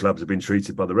those two clubs have been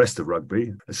treated by the rest of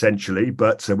rugby, essentially,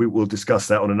 but we will discuss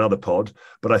that on another pod.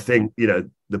 But I think, the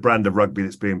brand of rugby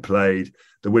that's being played,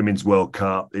 the Women's World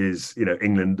Cup is,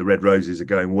 England, the Red Roses are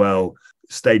going well.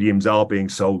 Stadiums are being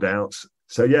sold out.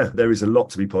 So, yeah, there is a lot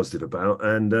to be positive about.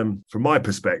 And from my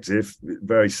perspective,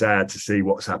 very sad to see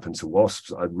what's happened to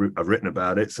Wasps. I've written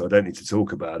about it, so I don't need to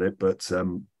talk about it. But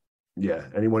yeah,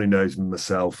 anyone who knows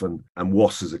myself and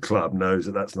Wasps as a club knows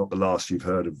that that's not the last you've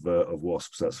heard of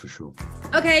Wasps, that's for sure.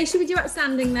 Okay, should we do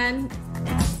outstanding then?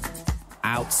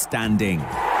 Outstanding.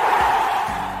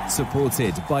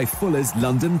 Supported by Fuller's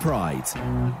London Pride.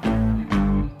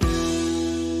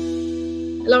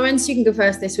 Lawrence, you can go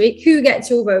first this week. Who gets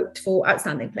your vote for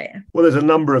outstanding player? Well, there's a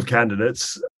number of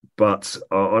candidates, but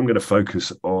I'm going to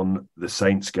focus on the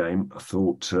Saints game. I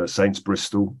thought Saints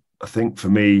Bristol. I think for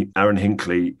me, Aaron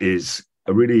Hinkley is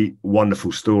a really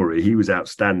wonderful story. He was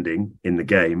outstanding in the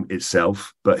game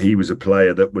itself, but he was a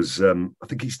player that was, I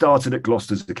think he started at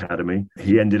Gloucester's Academy.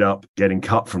 He ended up getting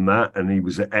cut from that, and he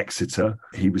was at Exeter.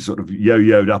 He was sort of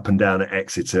yo-yoed up and down at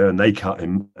Exeter, and they cut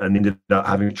him and ended up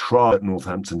having a trial at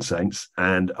Northampton Saints.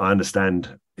 And I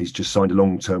understand he's just signed a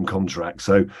long-term contract.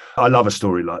 So I love a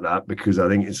story like that, because I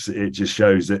think it just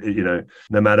shows that,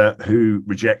 no matter who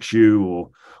rejects you or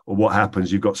what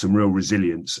happens, you've got some real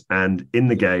resilience. And in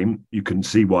the game, you can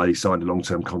see why he signed a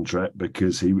long-term contract,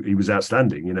 because he was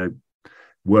outstanding,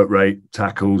 work rate,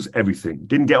 tackles, everything.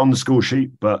 Didn't get on the score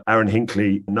sheet, but Aaron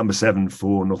Hinkley, number 7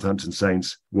 for Northampton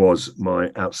Saints, was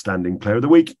my outstanding player of the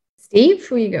week. Steve,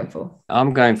 who are you going for?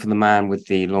 I'm going for the man with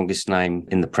the longest name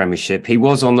in the Premiership. He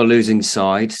was on the losing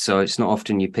side, so it's not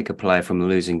often you pick a player from the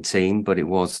losing team, but it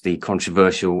was the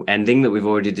controversial ending that we've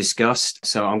already discussed.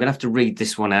 So I'm going to have to read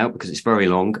this one out because it's very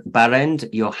long.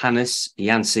 Barend Johannes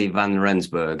Jansi van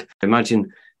Rensburg. Imagine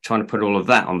trying to put all of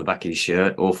that on the back of your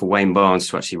shirt, or for Wayne Barnes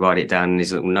to actually write it down in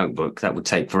his little notebook. That would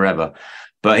take forever.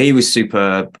 But he was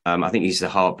superb. I think he's the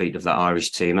heartbeat of that Irish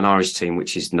team, an Irish team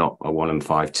which is not a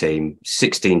 1-5 team.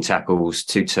 16 tackles,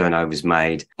 2 turnovers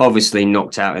made. Obviously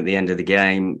knocked out at the end of the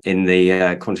game in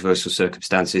the controversial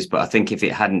circumstances. But I think if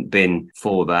it hadn't been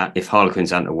for that, if Harlequins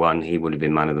hadn't won, he would have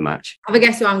been man of the match. Have a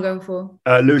guess who I'm going for?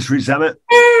 Lewis Rees-Zammit.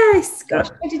 Yes. Gosh,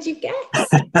 what did you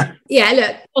guess? Yeah,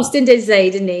 look, Austin did say,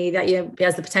 didn't he, that he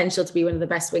has the potential to be one of the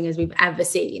best wingers we've ever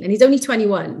seen. And he's only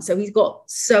 21, so he's got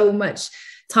so much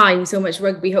time, so much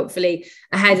rugby hopefully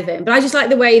ahead of him. But I just like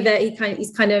the way that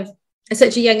he's kind of at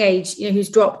such a young age, who's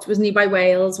dropped, wasn't he, by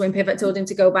Wales when Pivot told him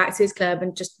to go back to his club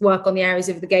and just work on the areas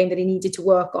of the game that he needed to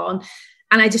work on.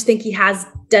 And I just think he has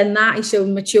done that. He showed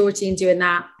maturity in doing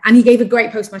that. And he gave a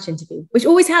great post-match interview, which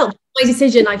always helps my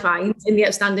decision, I find, in the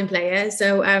outstanding player.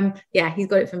 So, he's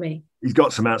got it for me. He's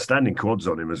got some outstanding quads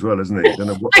on him as well, hasn't he?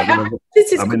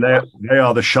 I mean, they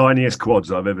are the shiniest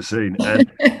quads I've ever seen.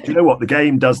 And do you know what? The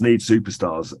game does need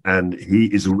superstars, and he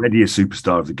is already a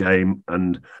superstar of the game,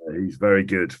 and he's very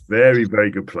good. Very, very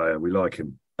good player. We like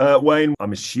him. Wayne,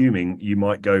 I'm assuming you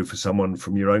might go for someone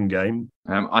from your own game.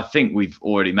 I think we've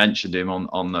already mentioned him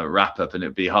on the wrap-up, and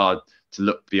it'd be hard to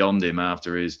look beyond him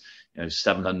after his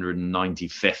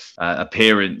 795th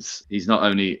appearance. He's not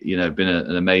only been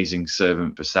an amazing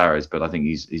servant for Sarra's, but I think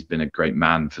he's been a great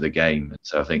man for the game.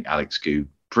 So I think Alex Gu,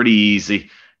 pretty easy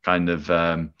kind of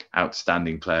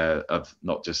outstanding player of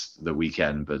not just the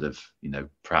weekend, but of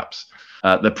perhaps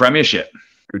the Premiership.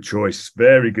 Good choice,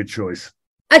 very good choice.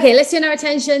 Okay, let's turn our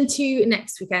attention to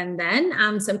next weekend then,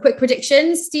 and some quick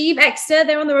predictions. Steve, Exeter,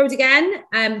 they're on the road again.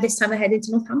 This time they're heading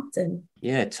to Northampton.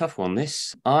 Yeah, tough one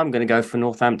this. I'm going to go for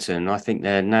Northampton. I think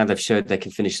they've showed they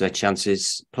can finish their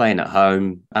chances playing at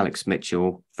home. Alex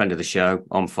Mitchell, friend of the show,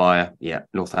 on fire. Yeah,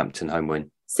 Northampton home win.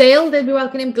 Sale, they'll be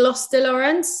welcoming Gloucester,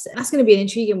 Lawrence. That's going to be an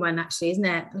intriguing one, actually, isn't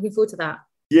it? Looking forward to that.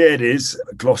 Yeah, it is.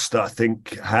 Gloucester, I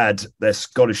think, had their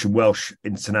Scottish and Welsh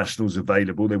internationals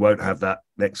available. They won't have that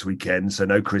next weekend. So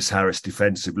no Chris Harris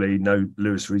defensively, no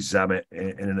Lewis Rees-Zammit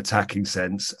in an attacking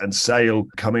sense. And Sale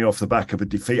coming off the back of a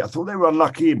defeat. I thought they were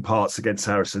unlucky in parts against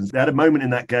Saracens. They had a moment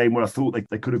in that game where I thought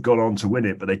they could have gone on to win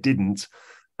it, but they didn't.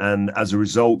 And as a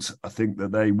result, I think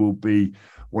that they will be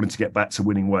wanting to get back to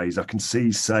winning ways. I can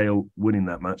see Sale winning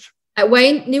that match. At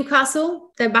Wayne,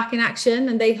 Newcastle, they're back in action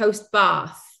and they host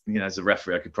Bath. As a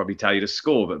referee, I could probably tell you the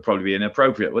score, but it'd probably be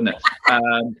inappropriate, wouldn't it?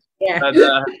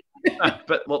 Yeah.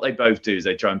 But what they both do is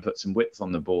they try and put some width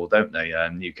on the ball, don't they?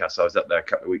 Newcastle, I was up there a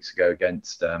couple of weeks ago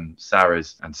against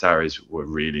Sarra's, and Sarra's were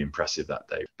really impressive that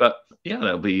day. But yeah,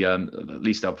 they'll be at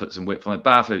least they'll put some width on it.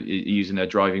 Bath are using their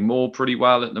driving maul pretty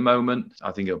well at the moment.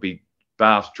 I think it'll be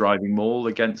Bath driving maul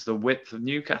against the width of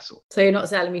Newcastle. So you're not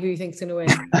telling me who you think's going to win?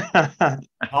 So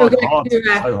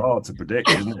hard to predict,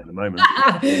 isn't it, at the moment?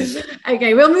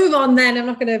 Okay, we'll move on then. I'm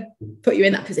not going to put you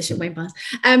in that position, Wayne Barnes.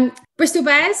 Bristol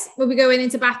Bears will be going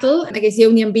into battle against the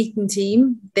only unbeaten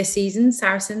team this season.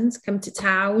 Saracens come to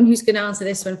town. Who's going to answer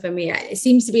this one for me? It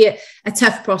seems to be a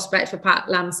tough prospect for Pat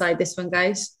Lamb's side, this one,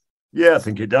 guys. Yeah, I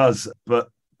think it does. But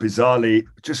bizarrely,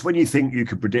 just when you think you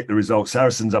could predict the results,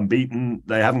 Saracens unbeaten.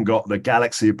 They haven't got the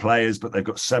galaxy of players, but they've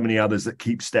got so many others that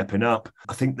keep stepping up.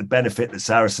 I think the benefit that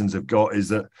Saracens have got is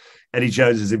that Eddie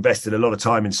Jones has invested a lot of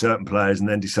time in certain players and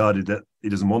then decided that he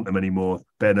doesn't want them anymore.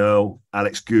 Ben Earl,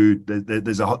 Alex Good,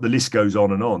 the list goes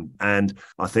on. And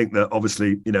I think that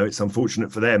obviously, it's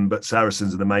unfortunate for them, but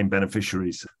Saracens are the main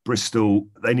beneficiaries. Bristol,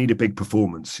 they need a big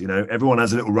performance. Everyone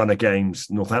has a little run of games.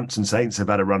 Northampton Saints have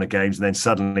had a run of games and then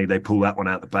suddenly they pull that one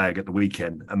out the bag at the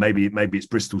weekend. And maybe it's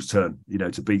Bristol's turn,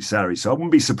 to beat Sarri. So I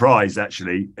wouldn't be surprised,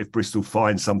 actually, if Bristol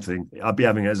finds something. I'd be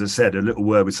having, as I said, a little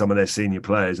word with some of their senior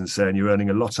players and saying, you're earning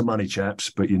a lot of money,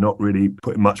 chaps, but you're not really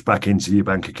putting much back into your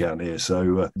bank account here.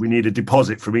 So we need a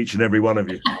deposit from each and every one of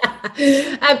you.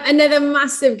 Another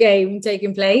massive game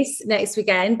taking place next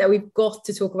weekend that we've got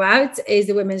to talk about is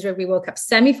the Women's Rugby World Cup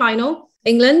semi-final.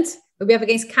 England will be up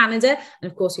against Canada. And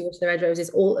of course, we wish the Red Roses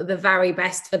all the very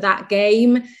best for that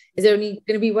game. Is there only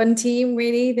going to be one team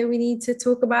really that we need to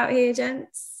talk about here,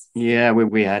 gents? Yeah,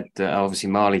 we had obviously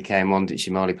Marley came on, didn't she?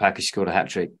 Marley Packer scored a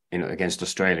hat-trick against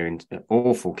Australia in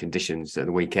awful conditions at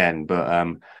the weekend. But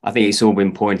I think it's all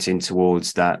been pointing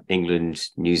towards that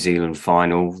England-New Zealand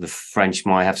final. The French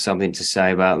might have something to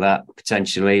say about that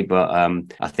potentially, but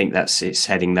I think it's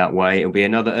heading that way. It'll be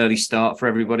another early start for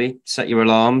everybody. Set your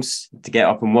alarms to get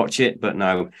up and watch it. But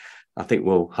no, I think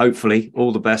we'll hopefully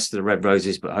all the best to the Red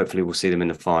Roses, but hopefully we'll see them in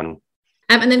the final.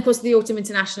 And then, of course, the Autumn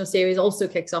International Series also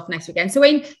kicks off next weekend. So,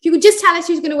 Wayne, if you could just tell us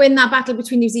who's going to win that battle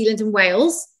between New Zealand and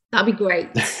Wales, that'd be great.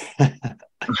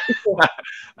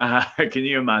 Can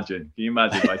you imagine?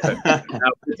 I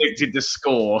predicted the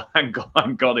score and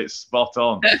got it spot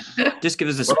on. Just give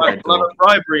us a spread. I'm a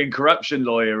bribery and corruption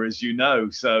lawyer, as you know.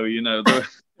 So,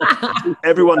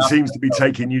 Everyone seems to be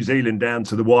taking New Zealand down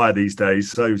to the wire these days.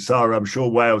 So, Sarra, I'm sure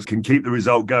Wales can keep the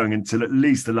result going until at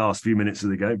least the last few minutes of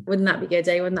the game. Wouldn't that be good,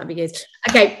 eh? Wouldn't that be good?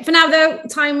 Okay, for now, though,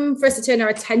 time for us to turn our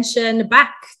attention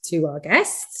back to our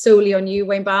guests, solely on you,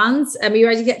 Wayne Barnes. Are you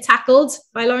ready to get tackled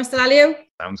by Lawrence Dallaglio?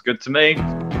 Sounds good to me.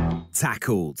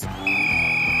 Tackled.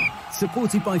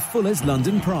 Supported by Fuller's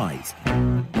London Pride.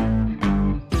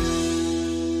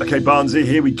 Okay, Barnsley,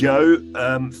 here we go.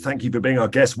 Thank you for being our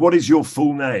guest. What is your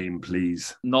full name,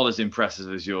 please? Not as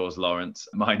impressive as yours, Lawrence.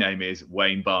 My name is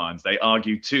Wayne Barnes. They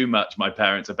argue too much, my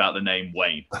parents, about the name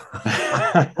Wayne.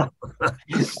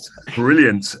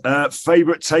 Brilliant.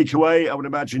 Favourite takeaway? I would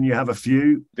imagine you have a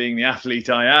few. Being the athlete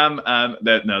I am,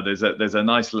 there's a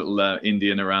nice little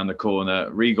Indian around the corner,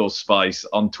 Regal Spice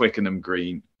on Twickenham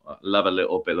Green. Love a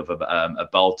little bit of a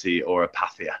Balti or a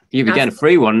Pathia. You'll be getting a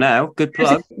free one now. Good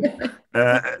plug.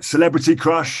 Celebrity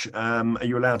crush. Are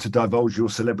you allowed to divulge your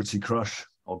celebrity crush?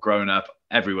 Or growing up,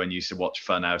 everyone used to watch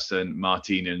Funhouse and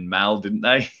Martine and Mel, didn't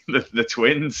they? the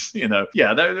twins,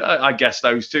 I guess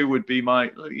those two would be my,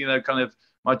 kind of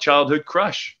my childhood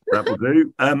crush. That will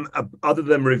do. Other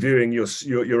than reviewing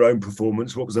your own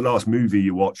performance, what was the last movie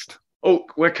you watched? Oh,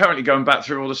 we're currently going back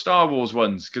through all the Star Wars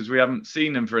ones because we haven't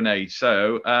seen them for an age.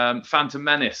 So Phantom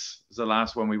Menace was the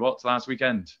last one we watched last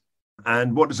weekend.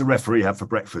 And what does a referee have for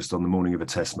breakfast on the morning of a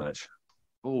test match?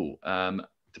 Oh,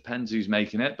 depends who's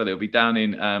making it, but it'll be down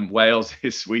in Wales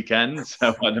this weekend.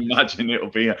 So I'd imagine it'll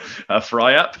be a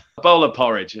fry-up. A bowl of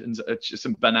porridge and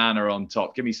some banana on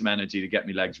top. Give me some energy to get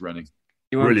me legs running.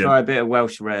 You want to try a bit of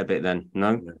Welsh rarebit then?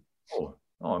 No?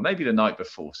 Oh, maybe the night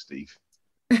before, Steve.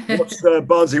 What's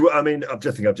Barnsley? I mean, I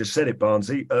think I've just said it,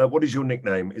 Barnsley. What is your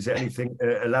nickname? Is it anything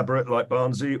elaborate like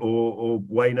Barnsley or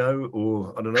Wayno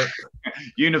or I don't know?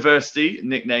 University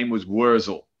nickname was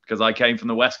Wurzel because I came from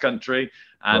the West Country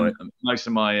and most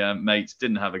of my mates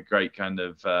didn't have a great kind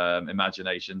of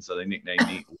imagination, so they nicknamed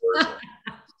me Wurzel.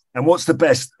 And what's the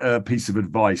best piece of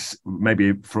advice,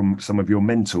 maybe from some of your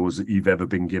mentors, that you've ever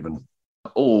been given?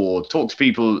 Or talk to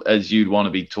people as you'd want to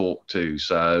be talked to.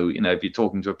 So, if you're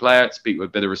talking to a player, speak with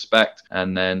a bit of respect.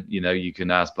 And then, you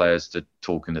can ask players to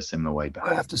talk in a similar way back.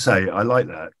 I have to say, I like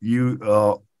that.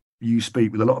 You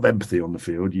speak with a lot of empathy on the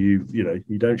field. You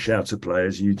don't shout at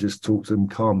players. You just talk to them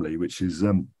calmly, which is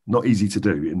not easy to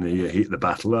do in the heat of the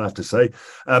battle, I have to say.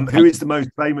 Who is the most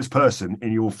famous person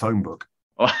in your phone book?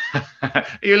 Are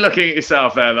you looking at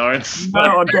yourself there, Lawrence? No,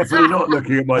 I'm definitely not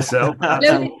looking at myself.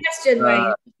 No question,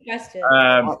 Wayne.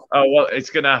 Well,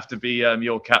 it's going to have to be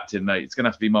your captain, mate. It's going to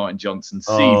have to be Martin Johnson.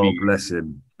 Oh, bless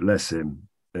him.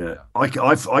 Yeah, I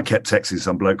kept texting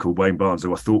some bloke called Wayne Barnes,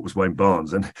 who I thought was Wayne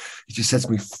Barnes, and he just said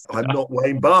to me, "I'm not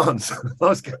Wayne Barnes." I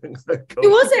was going, "Oh, who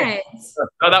was it?"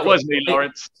 No, that was me,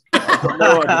 Lawrence.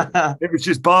 It was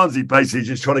just Barnsley basically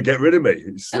just trying to get rid of me.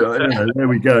 There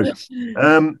we go.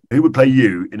 Who would play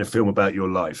you in a film about your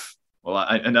life? Well,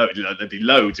 I know there'd be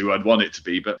loads who I'd want it to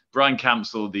be, but Brian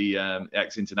Campsell, the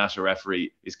ex-international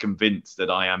referee, is convinced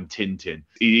that I am Tintin.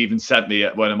 He even sent me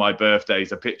at one of my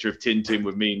birthdays a picture of Tintin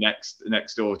with me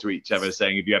next door to each other,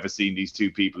 saying, "Have you ever seen these two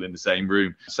people in the same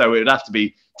room?" So it would have to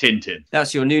be Tintin.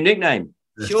 That's your new nickname,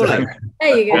 surely.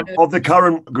 There you go. Of the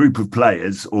current group of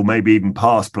players, or maybe even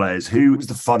past players, who was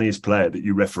the funniest player that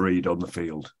you refereed on the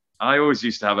field? I always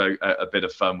used to have a bit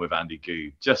of fun with Andy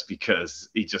Goode, just because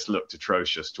he just looked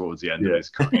atrocious towards the end of his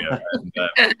career.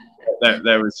 And,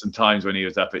 there was some times when he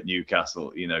was up at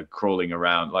Newcastle, crawling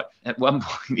around. Like at one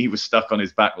point, he was stuck on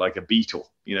his back like a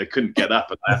beetle. Couldn't get up,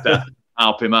 and I had to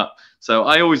help him up. So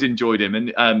I always enjoyed him.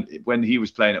 And when he was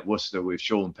playing at Worcester with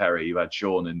Sean Perry, you had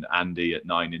Sean and Andy at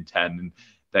 9 and 10, and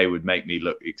they would make me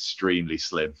look extremely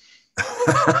slim.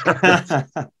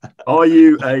 Are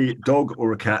you a dog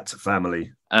or a cat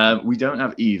family? We don't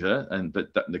have either,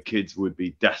 but the kids would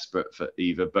be desperate for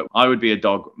either. But I would be a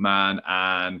dog man,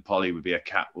 and Polly would be a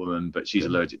cat woman, but she's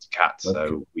allergic to cats,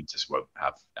 so we just won't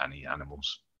have any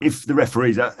animals. If the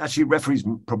referees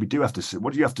probably do have to.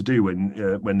 What do you have to do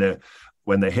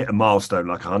when they hit a milestone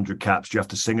like 100 caps? Do you have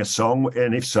to sing a song?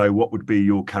 And if so, what would be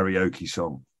your karaoke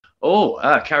song? Oh,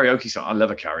 karaoke song. I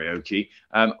love a karaoke.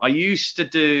 I used to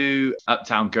do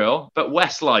Uptown Girl, but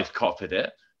Westlife copied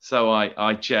it, so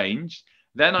I changed.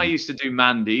 Then I used to do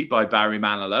Mandy by Barry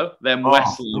Manilow. Then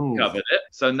Westlife covered it.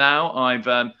 So now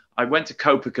I went to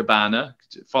Copacabana,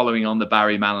 following on the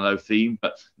Barry Manilow theme,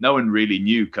 but no one really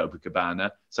knew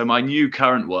Copacabana. So my new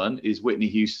current one is Whitney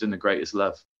Houston, The Greatest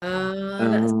Love.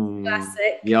 That's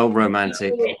classic. The old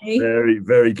romantic. Very,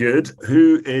 very good.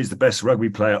 Who is the best rugby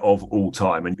player of all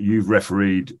time? And you've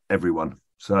refereed everyone,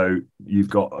 so you've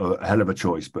got a hell of a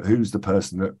choice. But who's the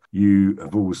person that you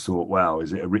have always thought, wow,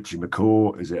 is it a Richie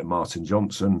McCaw? Is it a Martin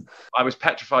Johnson? I was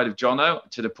petrified of Jono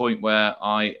to the point where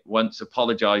I once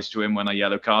apologised to him when I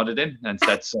yellow carded him and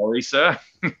said, "Sorry, sir."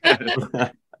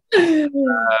 I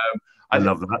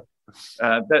love that.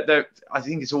 I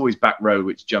think it's always back row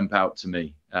which jump out to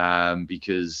me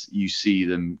because you see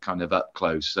them kind of up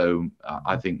close. So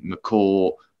I think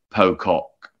McCaw,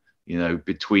 Pocock,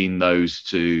 between those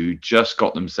two, just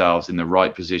got themselves in the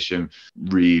right position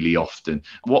really often.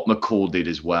 What McCall did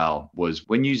as well was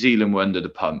when New Zealand were under the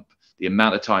pump, the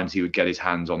amount of times he would get his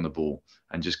hands on the ball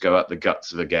and just go up the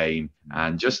guts of a game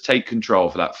and just take control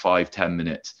for that 5-10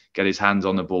 minutes, get his hands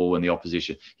on the ball when the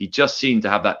opposition. He just seemed to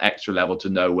have that extra level to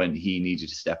know when he needed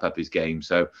to step up his game.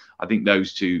 So I think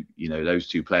those two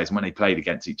players, and when they played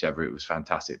against each other, it was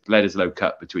fantastic. Bledisloe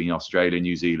Cup between Australia and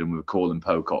New Zealand with McCall and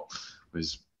Pocock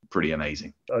was pretty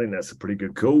amazing. I think that's a pretty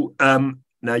good call.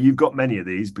 Now, you've got many of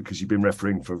these because you've been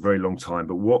refereeing for a very long time,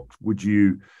 but what would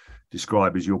you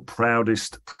describe as your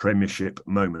proudest Premiership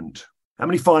moment? How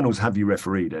many finals have you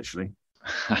refereed, actually?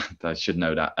 I should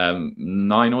know that.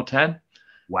 9 or 10.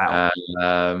 Wow.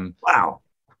 Wow.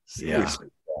 Seriously.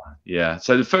 Yeah.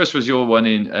 So the first was your one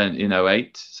in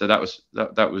 08. So that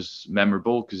was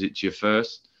memorable because it's your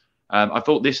first. I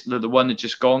thought the one that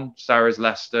just gone, Sarra's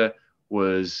Leicester,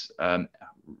 was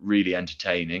really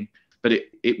entertaining, but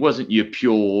it wasn't your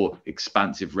pure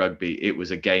expansive rugby. It was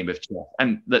a game of chess,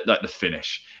 and like the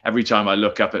finish. Every time I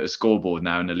look up at a scoreboard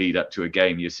now in the lead up to a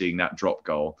game, you're seeing that drop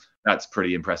goal. That's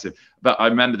pretty impressive. But I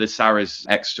remember the Sarra's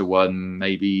extra one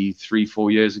maybe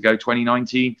 3-4 years ago,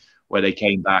 2019, where they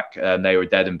came back and they were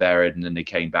dead and buried, and then they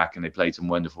came back and they played some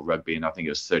wonderful rugby, and I think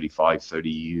it was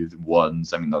 35-31,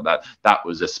 something like that. That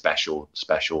was a special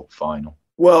final.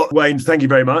 Well, Wayne, thank you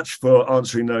very much for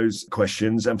answering those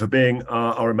questions and for being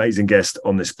our amazing guest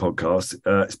on this podcast.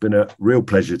 It's been a real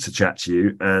pleasure to chat to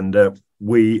you, and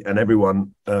we and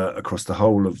everyone across the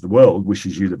whole of the world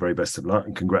wishes you the very best of luck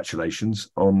and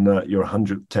congratulations on your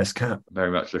 100th Test cap.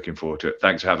 Very much looking forward to it.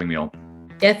 Thanks for having me on.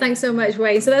 Yeah, thanks so much,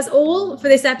 Wayne. So that's all for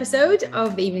this episode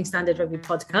of the Evening Standard Rugby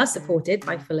podcast, supported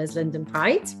by Fuller's London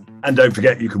Pride. And don't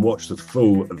forget, you can watch the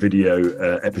full video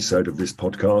episode of this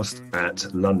podcast at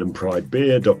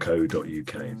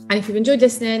londonpridebeer.co.uk. And if you've enjoyed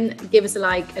listening, give us a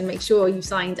like and make sure you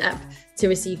signed up to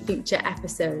receive future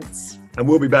episodes. And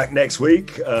we'll be back next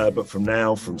week. But from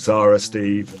now, from Sarra,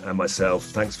 Steve and myself,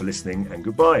 thanks for listening and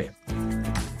goodbye.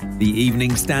 The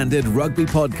Evening Standard Rugby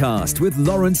Podcast with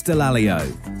Lawrence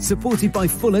Dallaglio, supported by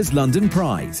Fuller's London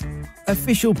Pride,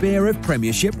 official beer of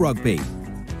Premiership Rugby.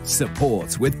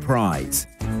 Support with pride.